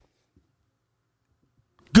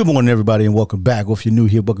Good morning, everybody, and welcome back. Or if you're new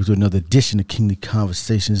here, welcome to another edition of Kingly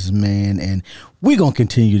Conversations, man. And we're going to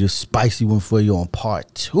continue this spicy one for you on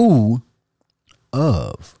part 2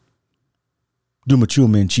 of Do Mature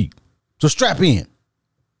Men Cheat? So strap in.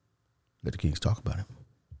 Let the Kings talk about it.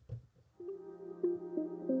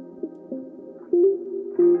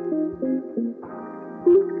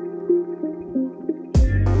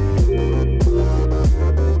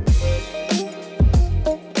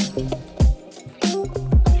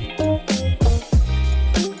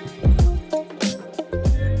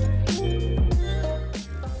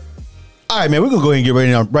 All right, man, we're going to go ahead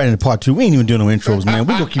and get right into part 2. We ain't even doing no intros, man.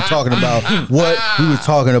 We're going to keep talking about what we were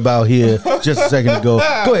talking about here just a second ago.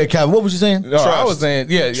 Go ahead, Calvin. What was you saying? No, I was saying,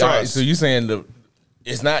 yeah. All right, so you saying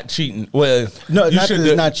it's not cheating. Well, no, not that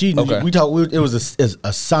it's not cheating. Okay. It was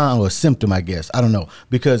a sign or a symptom, I guess. I don't know.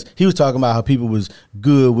 Because he was talking about how people was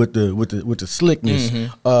good with the slickness.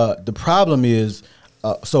 Mm-hmm. The problem is,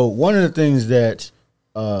 so one of the things that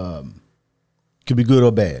could be good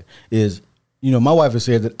or bad is, you know, my wife has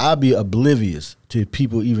said that I'll be oblivious to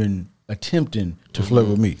people even attempting to flirt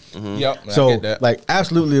with me. Mm-hmm. Yep. So, I get that. like,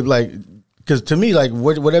 absolutely, like, because to me, like,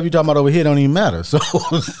 whatever you're talking about over here don't even matter. So,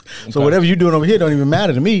 so whatever you're doing over here don't even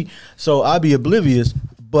matter to me. So I'll be oblivious.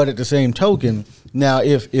 But at the same token, now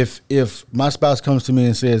if my spouse comes to me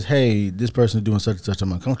and says, "Hey, this person is doing such and such,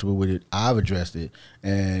 I'm uncomfortable with it," I've addressed it,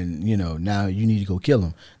 and you know, now you need to go kill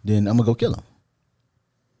him. Then I'm gonna go kill him.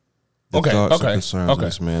 The thoughts and concerns of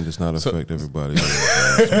this man does not affect everybody.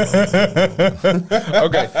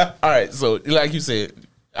 Okay. All right. So, like you said,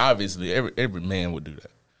 obviously, every man would do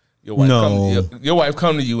that. Your wife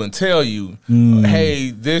come to you and tell you,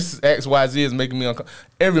 "Hey, this XYZ is making me uncomfortable."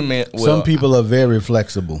 Every man. Well, some people are very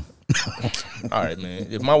flexible. All right, man.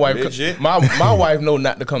 If my wife, my wife know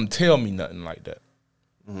not to come tell me nothing like that,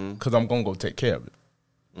 because I'm gonna go take care of it.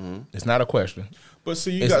 It's not a question. But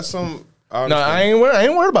see, you got some. No, I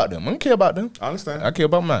ain't worried about them. I don't care about them. I understand. I care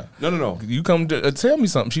about mine. No. You come to tell me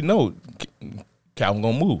something. She know Calvin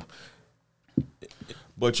gonna move.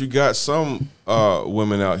 But you got some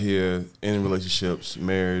women out here in relationships,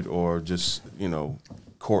 married or just, you know,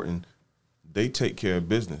 courting. They take care of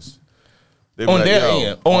business. They on their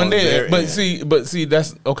end. But see,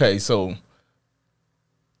 that's okay. So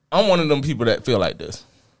I'm one of them people that feel like this.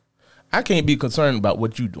 I can't be concerned about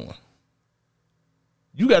what you doing.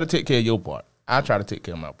 You got to take care of your part. I try to take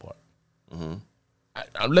care of my part.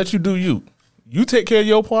 I'll let you do you. You take care of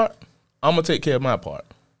your part, I'm going to take care of my part.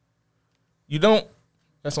 You don't,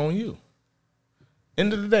 that's on you.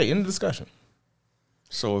 End of the day, end of the discussion.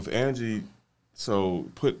 So if Angie,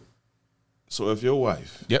 if your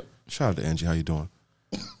wife. Yep. Shout out to Angie, how you doing?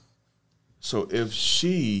 So if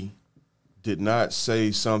she did not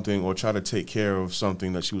say something or try to take care of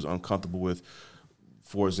something that she was uncomfortable with,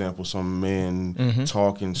 for example, some man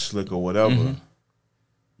talking slick or whatever,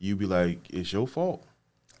 you be like, it's your fault.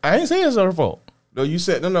 I ain't saying it's her fault. No, you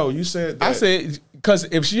said you said that. I said, because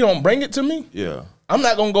if she don't bring it to me, I'm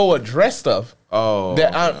not gonna go address stuff. Oh,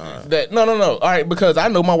 no. All right, because I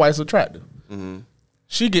know my wife's attractive.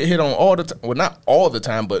 She get hit on all the time. Well, not all the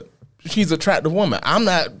time, but she's an attractive woman. I'm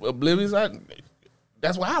not oblivious.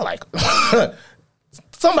 That's why I like her.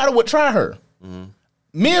 Somebody would try her.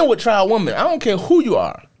 Men would try a woman. I don't care who you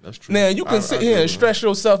are. That's true. Now, you can sit here and stress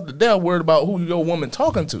yourself to death worried about who your woman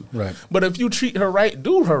talking to. Right. But if you treat her right,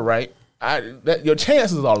 do her right, your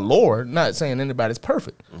chances are lower. Not saying anybody's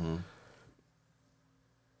perfect.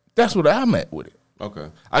 That's what I'm at with it. Okay.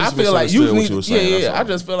 I feel like you need. I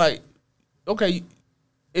just feel like, okay,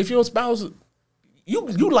 if your spouse,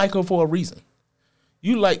 you like her for a reason.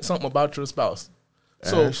 You like something about your spouse.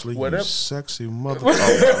 So Ashley, whatever. You sexy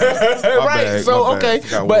motherfucker. Right. So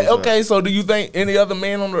okay. So do you think any other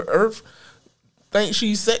man on the earth think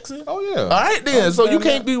she's sexy? Oh yeah. All right then. So you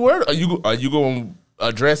can't be worried. Are you going to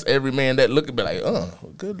address every man that look and be like,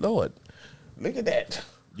 good Lord, look at that.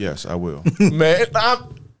 Yes, I will. Man,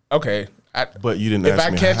 okay. But you didn't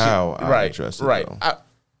ask me how I address it. Right. Though.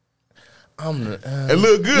 It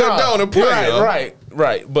look good down the play.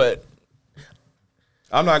 Right. But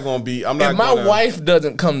I'm not gonna be. If my wife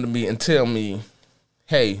doesn't come to me and tell me,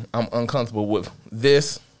 "Hey, I'm uncomfortable with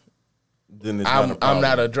this," then it's I'm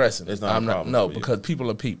not addressing it. It's not a problem. No, because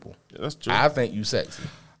people are people. Yeah, that's true. I think you sexy.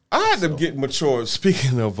 I had to get mature.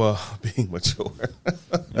 Speaking of being mature,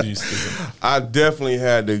 I definitely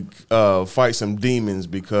had to fight some demons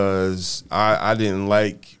because I didn't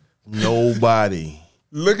like nobody.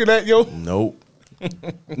 Looking at yo? Nope.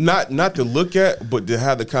 Not to look at, but to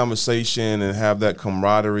have the conversation and have that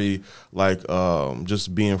camaraderie, like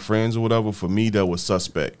just being friends or whatever. For me, that was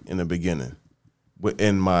suspect in the beginning,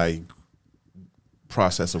 in my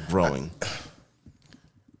process of growing.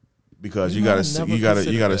 because you got a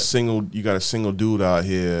single dude out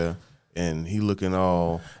here and he looking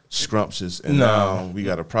all scrumptious, and now we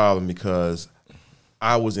got a problem because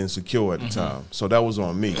I was insecure at the time. So that was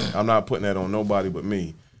on me. I'm not putting that on nobody but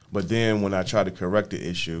me. But then when I try to correct the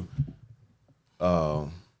issue,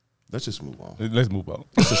 let's just move on. Let's move on.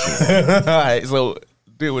 All right, so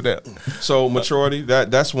deal with that. So maturity,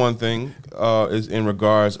 that's one thing, is in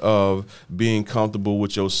regards of being comfortable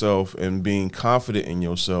with yourself and being confident in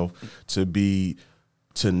yourself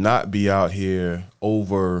to not be out here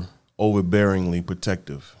overbearingly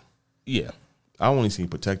protective. Yeah. I only see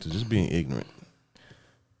protective, just being ignorant.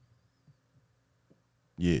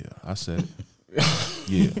 Yeah, I said it.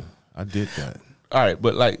 Yeah, I did that. All right,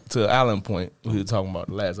 but like to Alan's point, we were talking about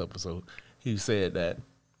the last episode, he said that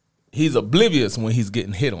he's oblivious when he's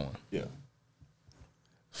getting hit on. Yeah.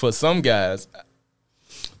 For some guys,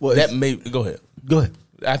 Well, that may go ahead. Go ahead.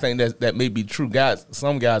 I think that may be true.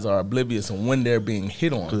 Some guys are oblivious on when they're being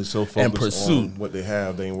hit on Because so and focused pursued. on what they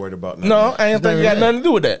have, they ain't worried about nothing. No, I ain't think it got nothing to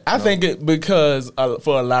do with that. I think it because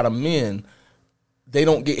for a lot of men, they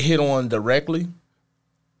don't get hit on directly,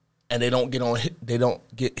 and they don't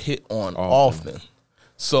get hit on often.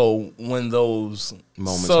 So when those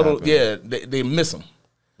moments subtle, happen. they miss them,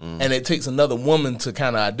 and it takes another woman to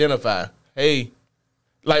kind of identify. Hey,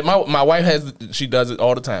 like my wife she does it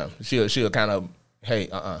all the time. She'll kind of, hey,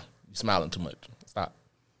 you smiling too much. Stop.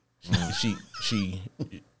 She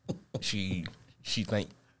think.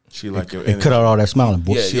 She like your And energy. cut out all that smiling,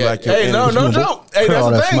 boy. She like your Hey, no energy. joke. Hey, Cut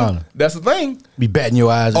all that's the that thing. smiling. That's the thing. Be batting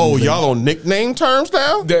your eyes. Oh, and y'all on nickname terms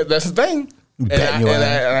now? That's the thing. And Batting your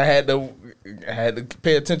I had to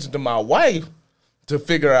pay attention to my wife to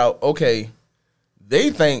figure out, okay, they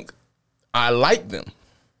think I like them.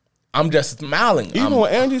 I'm just smiling. Even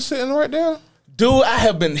when Angie's sitting right there? Dude, I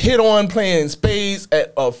have been hit on playing spades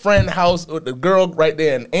at a friend's house with the girl right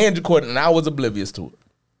there in Angie Court, and I was oblivious to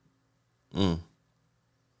it.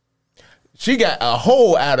 She got a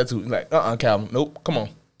whole attitude like, Calvin, nope, come on,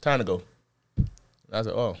 time to go. I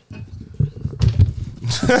said, oh.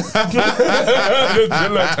 Time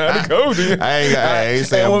to go, dude. I ain't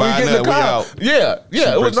saying And when bye get in nothing. the We car, out.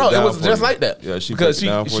 yeah, it was breaks it down it was for just you. like that. Yeah, she because breaks it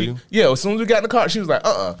down for you? Yeah, as soon as we got in the car, she was like,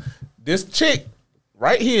 this chick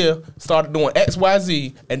right here started doing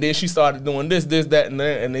XYZ, and then she started doing this, that, and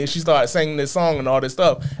then she started singing this song and all this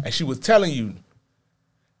stuff, and she was telling you,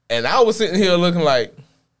 and I was sitting here looking like,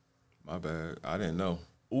 My bad. I didn't know.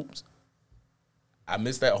 oops, I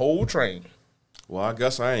missed that whole train. Well, I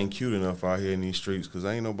guess I ain't cute enough out here in these streets because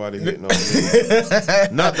ain't nobody hitting on me.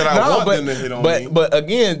 Not that I want them to hit on me. But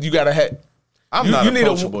again, you gotta have. I'm not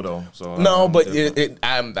approachable though. So No, I'm but different.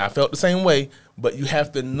 I felt the same way. But you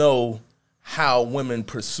have to know how women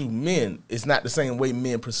pursue men. It's not the same way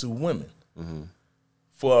men pursue women.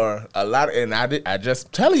 For a lot of, and I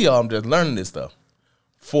just tell y'all, I'm just learning this stuff.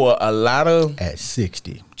 For a lot of, at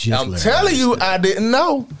 60. I'm telling you, I didn't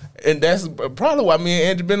know, and that's probably why me and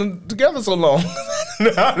Andrew been together so long.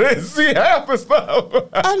 I didn't see half the stuff.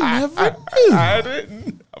 I never knew. I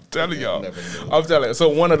didn't. I'm telling y'all. I'm telling you. So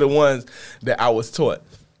one of the ones that I was taught,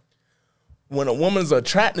 when a woman's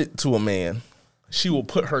attracted to a man, she will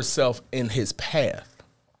put herself in his path.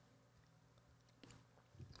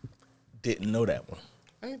 Didn't know that one.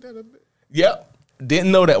 Ain't that a bit? Yep.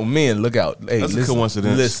 Didn't know that one. Men, look out. Hey, That's a listen,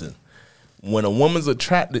 coincidence. Listen. When a woman's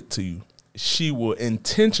attracted to you, she will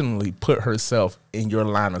intentionally put herself in your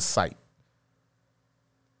line of sight.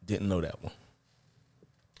 Didn't know that one.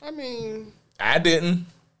 I mean, I didn't.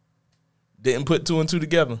 Didn't put two and two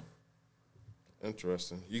together.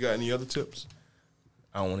 interesting. You got any other tips?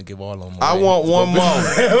 I don't want to give all of them away. I want one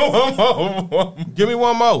more. One more. Give me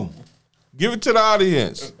one more. Give it to the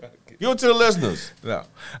audience. Give it to the listeners. No.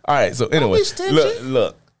 All right. So anyway, be stingy.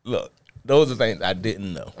 look. Those are things I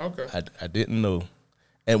didn't know. Okay. I didn't know,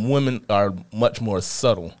 and women are much more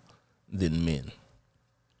subtle than men.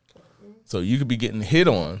 So you could be getting hit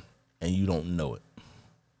on and you don't know it.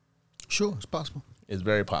 Sure, it's possible. It's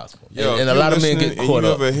very possible. Yo, and if a you lot of men listening get and caught you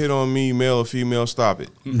up. ever hit on me, male or female, stop it.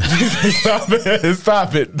 Stop it!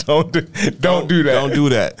 Stop it! Don't do that! Don't do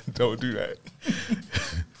that. Don't do that.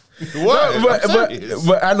 What?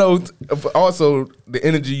 But I know also the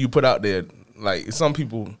energy you put out there. Like some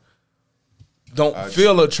people don't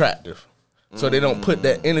feel attractive, so they don't put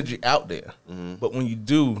that energy out there. But when you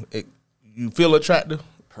do, you feel attractive.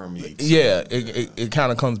 Permeates. Yeah, it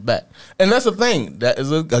kind of comes back, and that's the thing. That is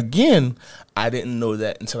again, I didn't know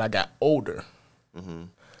that until I got older.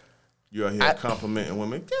 You out here complimenting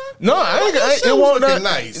women. No, it won't. looking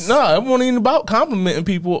nice. No, it wasn't even about complimenting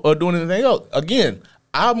people or doing anything else. Again,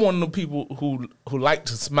 I'm one of the people who like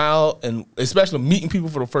to smile, and especially meeting people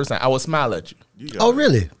for the first time. I will smile at you. Oh,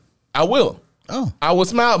 really? I will. Oh, I will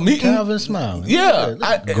smile. Meeting Calvin smile. Yeah,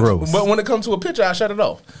 Gross. But when it comes to a picture, I shut it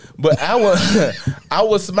off. But I will, I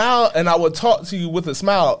will smile and I will talk to you with a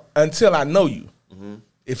smile until I know you. Mm-hmm.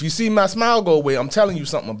 If you see my smile go away, I'm telling you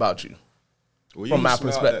something about you. Well, from my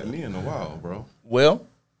perspective. perspective. At me in a while, bro. Well,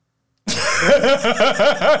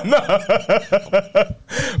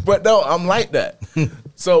 but no, I'm like that.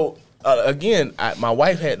 So again, my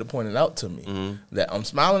wife had to point it out to me that I'm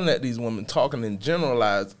smiling at these women talking in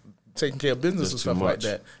generalized, taking care of business and stuff like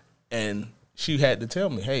that, and she had to tell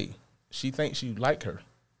me, hey, she thinks you like her.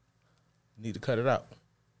 You need to cut it out.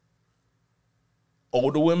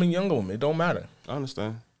 Older women, younger women, it don't matter. I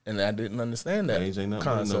understand. And I didn't understand that age ain't nothing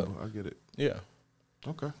concept. but a number. I get it. Yeah.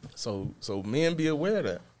 Okay. So men be aware of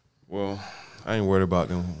that. Well, I ain't worried about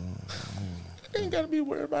them. You ain't gotta be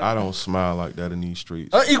worried about it. I don't smile like that in these streets.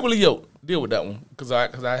 Unequally yoked. Deal with that one because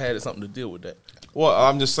I had something to deal with that. Well,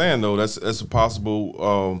 I'm just saying though, that's a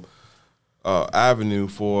possible avenue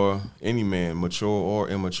for any man, mature or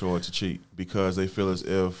immature, to cheat because they feel as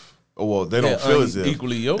if. Well, they don't feel as if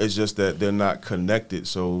equally yoked. It's just that they're not connected.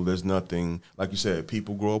 So there's nothing, like you said,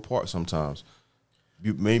 people grow apart sometimes.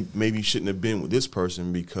 You maybe you shouldn't have been with this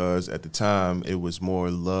person because at the time it was more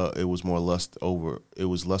love. It was more lust over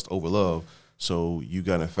love. So you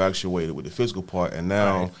got infatuated with the physical part, and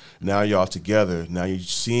now y'all together. Now you're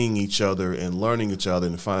seeing each other and learning each other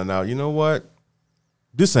and finding out. You know what?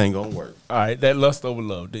 This ain't gonna work. All right, that lust over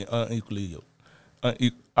love, the unequally yoked.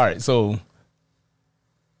 All right, so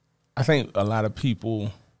I think a lot of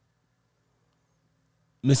people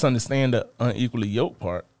misunderstand the unequally yoked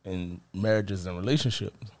part in marriages and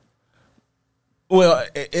relationships. Well,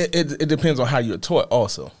 it depends on how you're taught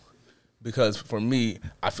also. Because for me,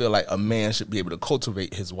 I feel like a man should be able to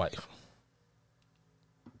cultivate his wife.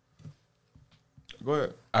 Go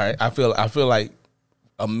ahead. All right, I feel like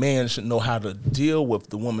a man should know how to deal with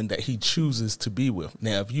the woman that he chooses to be with.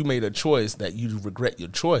 Now, if you made a choice that you regret your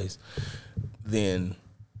choice, then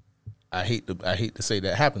I hate to say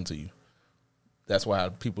that happened to you. That's why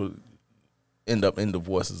people end up in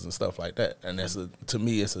divorces and stuff like that. And to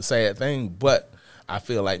me, it's a sad thing. But I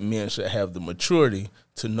feel like men should have the maturity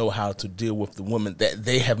to know how to deal with the woman that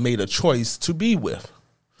they have made a choice to be with.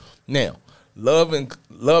 Now, love and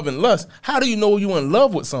lust. How do you know you're in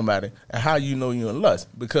love with somebody, and how you know you're in lust?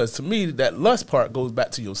 Because to me, that lust part goes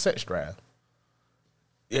back to your sex drive.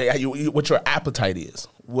 Yeah, what your appetite is,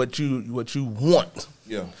 what you want.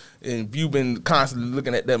 Yeah. And if you've been constantly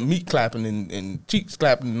looking at that meat clapping and cheeks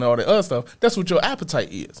clapping and all that other stuff, that's what your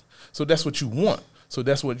appetite is. So that's what you want. So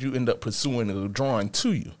that's what you end up pursuing or drawing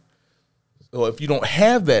to you. So if you don't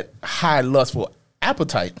have that high lustful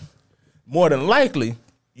appetite, more than likely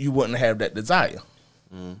you wouldn't have that desire.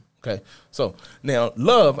 Okay. So now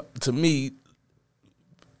love to me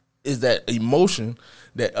is that emotion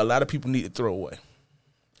that a lot of people need to throw away.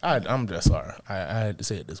 I'm just sorry. I had to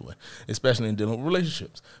say it this way, especially in dealing with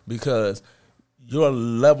relationships, because your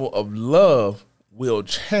level of love will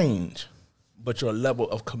change, but your level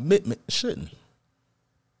of commitment shouldn't.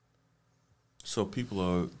 So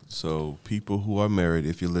people who are married,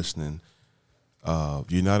 if you're listening,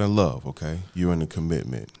 you're not in love, okay? You're in a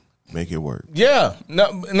commitment. Make it work. Yeah.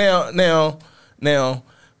 Now,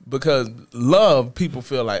 because love, people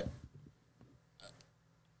feel like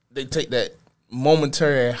they take that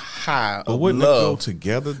momentary high but of wouldn't love. it go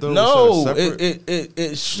together though? No,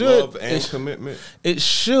 it should. Love and commitment. It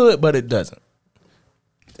should, but it doesn't.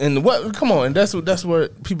 And come on, and that's where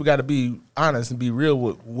people got to be honest and be real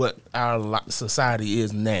with what our society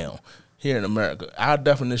is now here in America. Our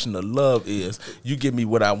definition of love is you give me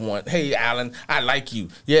what I want. Hey, Alan, I like you.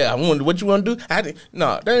 Yeah, I want what you want to do.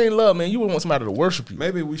 No, that ain't love, man. You would want somebody to worship you.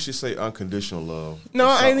 Maybe we should say unconditional love. No,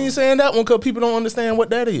 I ain't even saying that one because people don't understand what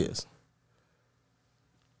that is.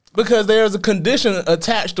 Because there's a condition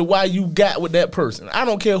attached to why you got with that person. I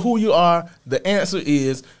don't care who you are. The answer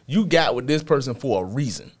is you got with this person for a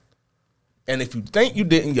reason. And if you think you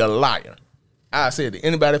didn't, you're a liar. I say it to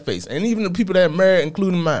anybody's face. And even the people that are married,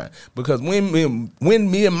 including mine. Because when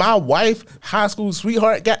me and my wife, high school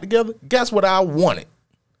sweetheart, got together, guess what I wanted?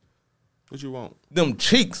 What you want? Them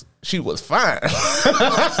cheeks. She was fine.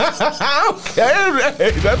 I don't care.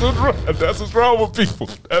 Hey, that's what's wrong. That's what's wrong with people.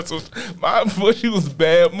 That's what my boy. She was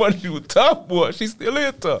bad money. She was tough, boy. She still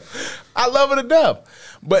is tough. I love her to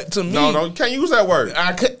death. But to me, no, you can't use that word.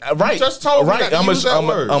 I could, right. You just told me not to use that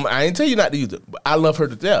word. I ain't tell you not to use it. But I love her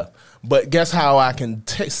to death. But guess how I can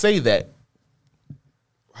say that?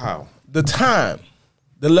 How? The time,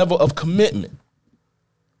 the level of commitment.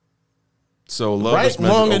 So love is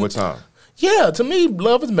measured over time. Yeah, to me,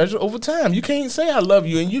 love is measured over time. You can't say I love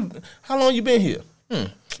you and how long you been here?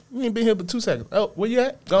 You ain't been here but 2 seconds. Oh, where you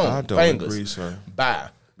at? Go on. I don't Fingers. agree, sir. Bye.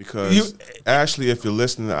 Because Ashley, if you're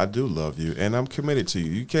listening, I do love you, and I'm committed to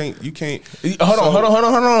you. You can't.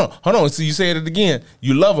 Hold on. So you said it again.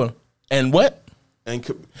 You love her, and what? And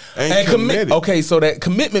committed. Okay, so that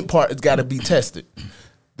commitment part has got to be tested.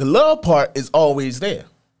 The love part is always there.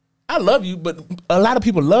 I love you, but a lot of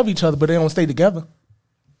people love each other, but they don't stay together.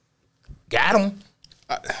 Got them.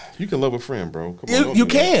 You can love a friend, bro. Come on, You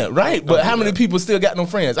can, right? But how many people still got no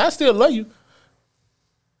friends? I still love you.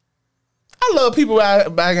 I love people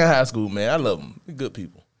back in high school, man. I love them. They're good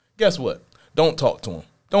people. Guess what? Don't talk to them.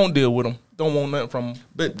 Don't deal with them. Don't want nothing from them.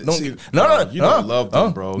 But don't see, you don't love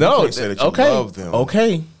them, bro. No, you can't say that you love them.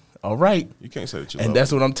 Okay, all right. You can't say that you and love that's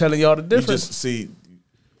them. what I'm telling y'all the difference. You just see,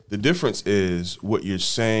 the difference is what you're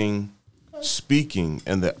saying, speaking,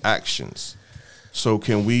 and the actions. So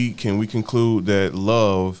can we conclude that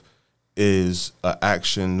love is an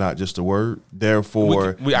action, not just a word?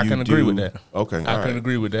 Therefore, I can agree with that. Okay, I can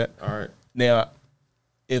agree with that. All right. Now,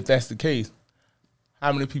 if that's the case,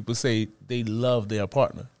 how many people say they love their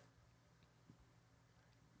partner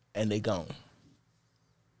and they gone?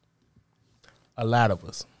 A lot of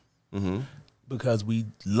us. Because we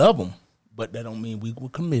love them, but that don't mean we were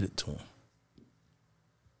committed to them.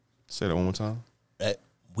 Say that one more time. That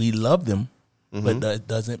we love them, but that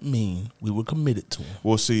doesn't mean we were committed to them.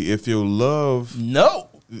 Well, see, if you love... No.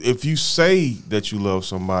 If you say that you love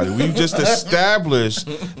somebody, we've just established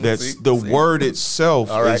that the word itself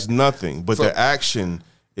is nothing, but the action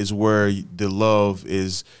is where the love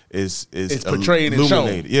is it's portrayed and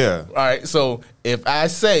shown. Yeah. All right. So if I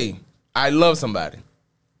say I love somebody,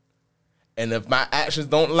 and if my actions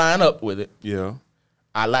don't line up with it,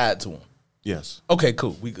 I lied to them. Yes. Okay.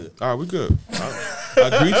 Cool. We good. All right. We good.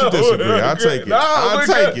 Agree to disagree. I'll take it. I'll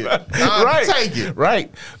take it. I'll take it. Right.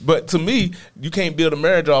 But to me, you can't build a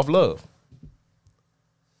marriage off love.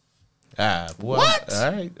 Boy. What?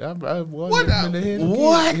 All right. Boy, What? What? I'm hitting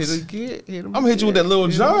you with that Lil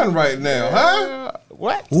Jon right now, huh?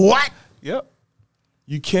 What? What? Yep.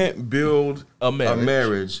 You can't build A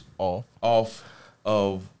marriage off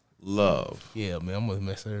of love. Yeah, man. I'm gonna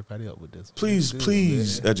mess everybody up with this.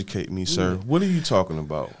 Please educate me, sir. What are you talking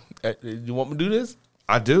about? You want me to do this?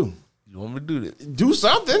 I do. You want me to do this? Do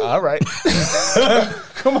something. All right.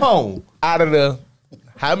 Come on. Out of the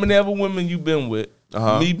how many other women you been with,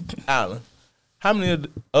 me, Alan, how many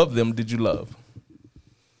of them did you love?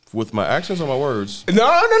 With my actions or my words?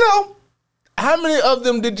 No. How many of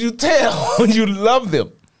them did you tell you love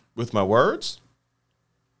them? With my words?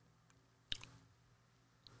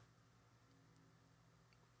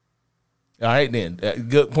 All right, then.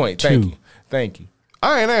 Good point. Thank you.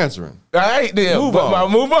 I ain't answering. All right, then. Move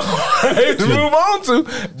on. Move on to.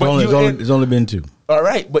 But it's only been 2. All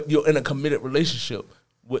right, but you're in a committed relationship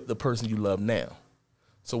with the person you love now.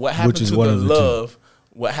 So what happened to the love?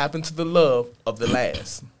 What happened to the love of the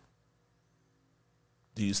last?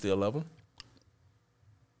 Do you still love him?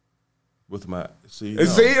 With my See,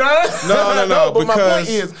 no. No. But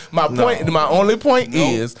my only point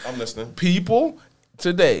is, I'm listening. People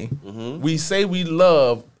today, we say we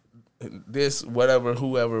love this, whatever,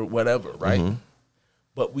 whoever, whatever, right?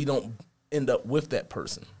 But we don't end up with that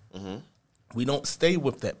person. We don't stay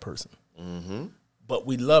with that person. But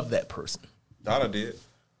we love that person. Donna did.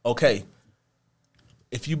 Okay.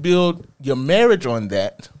 If you build your marriage on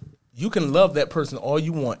that, you can love that person all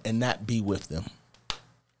you want and not be with them.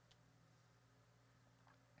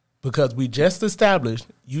 Because we just established,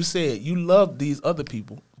 you said you love these other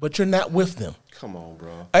people, but you're not with them. Come on,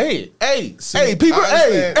 bro. Hey, people,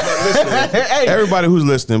 hey. Listen, everybody who's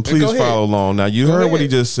listening, please follow along. Now, you heard what he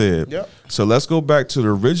just said. Yep. So let's go back to the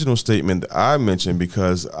original statement that I mentioned,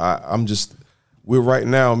 because we're right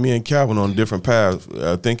now, me and Calvin, on different paths,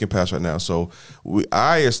 thinking paths right now. So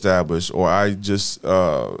I established, or I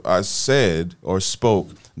said or spoke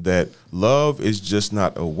that love is just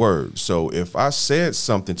not a word. So if I said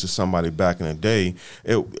something to somebody back in the day,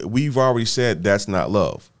 we've already said that's not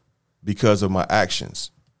love because of my actions.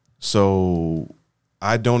 So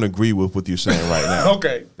I don't agree with what you're saying right now.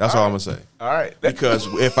 Okay. That's all I'm going to say. All right. Because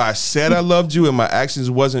if I said I loved you and my actions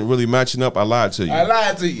wasn't really matching up, I lied to you. I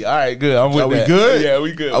lied to you. All right, good. I'm with that. Are we good? Yeah,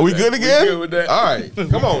 we good. Are we good again? We good with that. All right.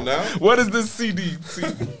 Come on now. What is this CD?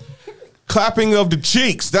 Clapping of the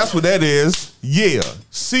cheeks. That's what that is. Yeah.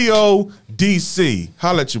 CODC.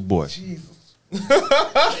 Holla at your boy. Jesus.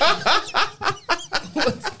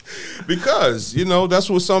 Because, that's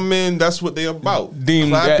what some men, that's what they're about.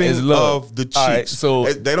 Clapping of the cheeks. All right, so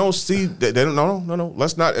they don't see that. They don't. No.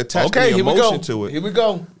 Let's not attach any emotion to it. Here we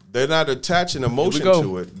go. They're not attaching emotion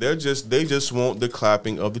to it. They just want the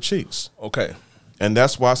clapping of the cheeks. Okay. And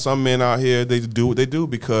that's why some men out here, they do what they do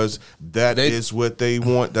because that is what they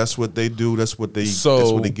want. That's what they do. That's what they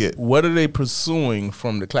get. What are they pursuing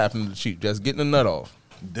from the clapping of the cheek? Just getting the nut off.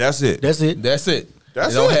 That's it. That's it. That's it.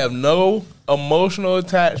 They don't have no emotional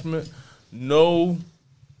attachment, no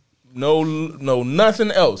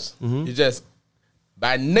nothing else. Mm-hmm. It's just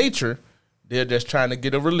by nature, they're just trying to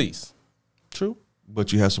get a release. True.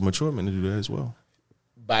 But you have some mature men to do that as well.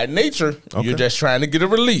 By nature, you're just trying to get a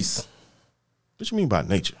release. What you mean by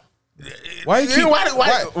nature? Why? You're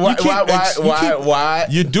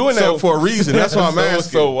doing that for a reason. That's why I'm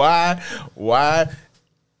asking. So why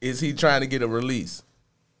is he trying to get a release?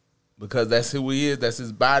 Because that's who he is. That's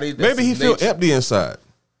his body. That's Maybe he feels empty inside.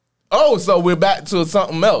 Oh, so we're back to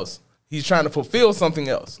something else. He's trying to fulfill something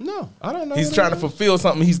else. No, I don't know. He's trying to fulfill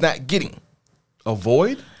something he's not getting. A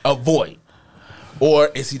void? A void. Or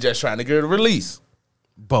is he just trying to get a release?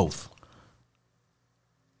 Both.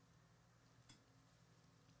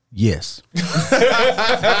 Yes. Yes.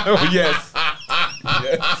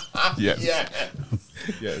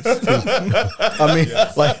 I mean,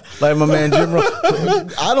 like my man Jim Ross.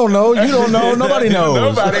 I don't know. You don't know. Nobody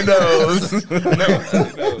knows. Nobody knows.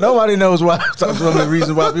 Nobody knows why. Some of the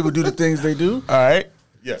reasons why people do the things they do. All right.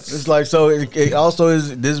 Yes. It's like, so it also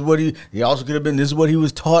is. This is what he also could have been. This is what he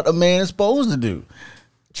was taught a man is supposed to do.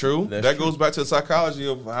 True. That goes back to the psychology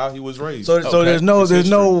of how he was raised. So there's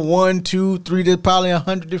no 1, 2, 3. There's probably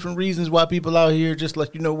 100 different reasons why people out here just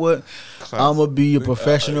like, you know what, I'm gonna be a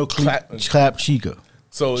professional clap cheeker.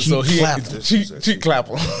 So he cheek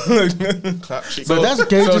clapper. Clap cheek. So that's the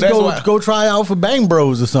case. So Just go try out for Bang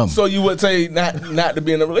Bros or something. So you would say not to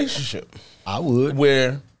be in a relationship. I would.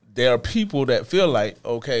 Where there are people that feel like,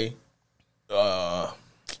 okay,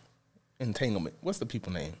 entanglement. What's the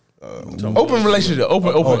people name? Open relationship.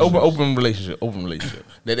 Open relationship.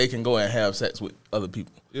 That they can go and have sex with other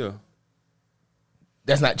people. Yeah.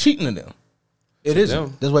 That's not cheating to them. It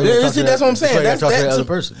isn't. That's why that's what I'm saying. That's why you talk to the other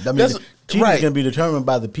person. I mean, cheating right. is going to be determined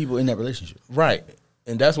by the people in that relationship. Right.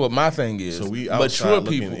 And that's what my thing is. So we outside mature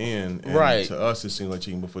looking people, in, and right? To us, it seems like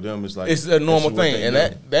cheating, but for them, it's like it's a normal thing. And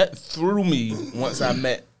that threw me once I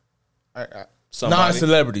met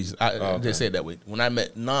non-celebrities. They say it that way. When I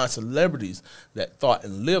met non-celebrities that thought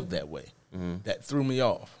and lived that way, that threw me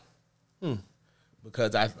off.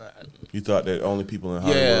 Because you thought that only people in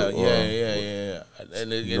Hollywood, yeah,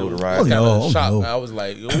 and it was right. kind of shocked. No. I was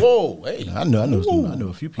like, "Whoa, hey!" I know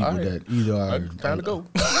a few people that either are time to go.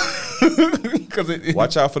 Because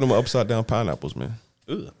watch out for them upside down pineapples, man.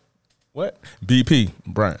 Ugh. What? BP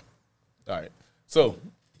Brian. All right. So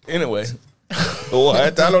anyway,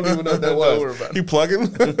 what? I don't even know what that was. Don't worry about it. You plugging?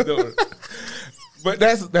 But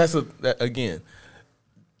that's again.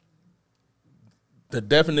 The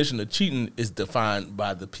definition of cheating is defined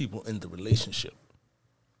by the people in the relationship.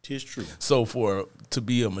 Tis true. So to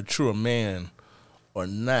be a mature man or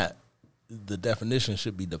not, the definition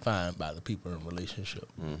should be defined by the people in the relationship.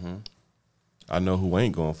 Mm-hmm. I know who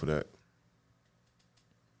ain't going for that.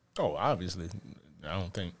 Oh, obviously. I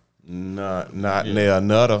don't think. Not near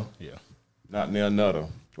another. Yeah. Not near another.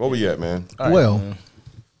 Where we at, man? Right, well, man.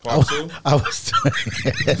 I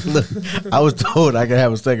was told I could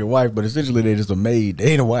have a second wife, but essentially they're just a maid.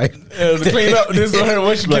 They ain't a wife. To clean up, this is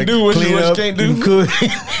what she can do, what she can't do. Cook.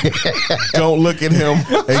 Don't look at him.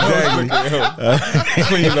 Exactly.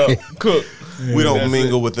 Clean up, cook. We don't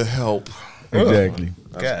mingle with the help. Exactly.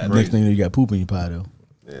 God. Next thing you know, you got poop in your pie, though.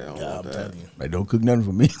 Yeah, I'm telling you. Like, don't cook nothing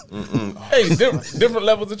for me. Hey, different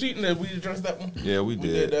levels of cheating. Did we address that one? Yeah, we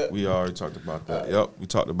did. We already talked about that. Yep, we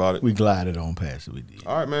talked about it. We glided on past it. We did.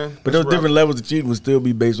 All right, man. But those different levels of cheating would still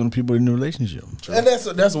be based on the people in the relationship. True. And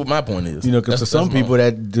that's what my point is. You know, because for some people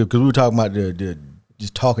because we were talking about the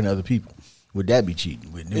just talking to other people, would that be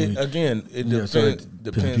cheating? It depends on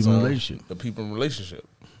the people in relationship.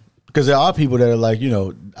 Because there are people that are like,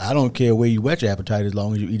 I don't care where you whet your appetite as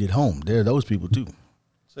long as you eat at home. There are those people too.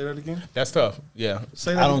 Say that again. That's tough. Yeah.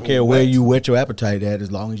 I don't care where you whet your appetite at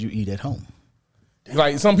as long as you eat at home.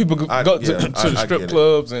 Like some people go to the strip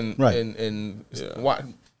clubs and watch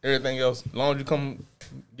everything else. As long as you come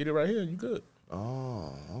get it right here, you good.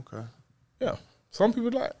 Oh, okay. Yeah. Some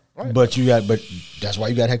people like. Right. But that's why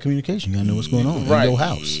you gotta have communication. You gotta know what's going on in your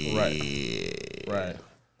house. Right.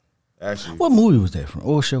 Actually, what movie was that from?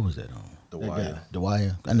 What show was that on? The Wire. The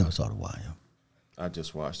Wire. I never saw The Wire. I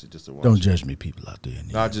just watched it just to watch. Don't it. judge me, people out there.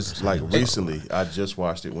 Not just like recently. I just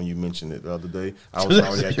watched it when you mentioned it the other day. I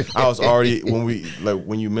was already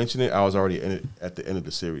when you mentioned it. I was already in it at the end of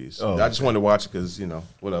the series. I just wanted to watch it because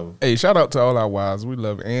whatever. Hey, shout out to all our wives. We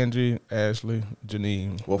love Angie, Ashley,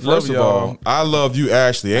 Janine. Well, first of all, I love you,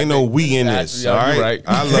 Ashley. Ain't no we in this. All right, you're right.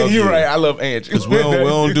 I love you. You're right. I love Angie. Because we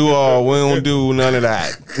don't do none of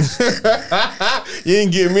that. You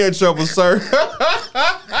ain't getting me in trouble, sir.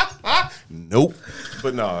 Nope.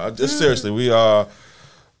 But no, just seriously, we are,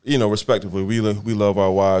 respectively, we love our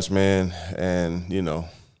wives, man, and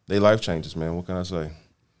they life changes, man. What can I say?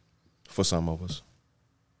 For some of us,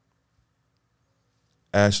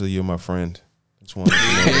 Ashley, you're my friend. Just wanted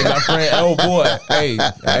to know. My friend. Oh boy, hey,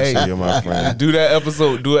 Ashley, you're my friend. Do that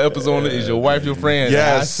episode. Do an episode on it. Is your wife your friend?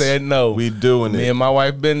 Yes, I said no. We doing it. Me and my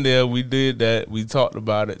wife been there. We did that. We talked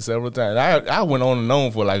about it several times. I went on and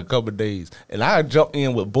on for like a couple of days, and I jumped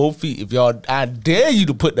in with both feet. If y'all, I dare you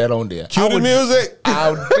to put that on there. Cue the music.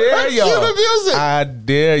 I dare y'all. Cue the music. I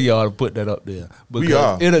dare y'all to put that up there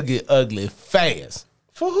because it'll get ugly fast.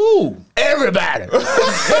 For who? Everybody. Shut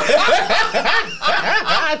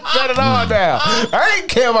it all down. I ain't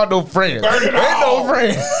care about no friends.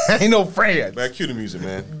 Ain't no friends. Man, cue the music,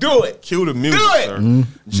 man. Do it. Cue the music, Do it. sir.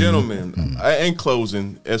 Gentlemen, in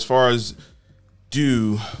closing, as far as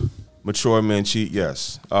do mature men cheat,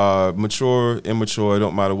 yes. Mature, immature, it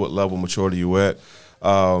don't matter what level maturity you at.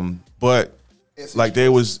 But like they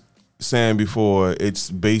was saying before,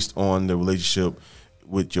 it's based on the relationship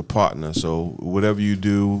with your partner. So whatever you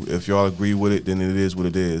do, if y'all agree with it, then it is what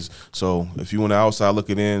it is. So if you on the outside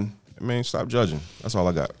looking in, stop judging. That's all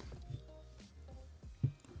I got.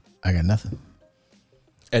 I got nothing.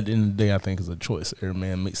 At the end of the day, I think it's a choice. Every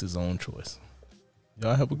man makes his own choice.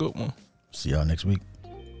 Y'all have a good one. See y'all next week.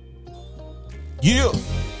 Yeah.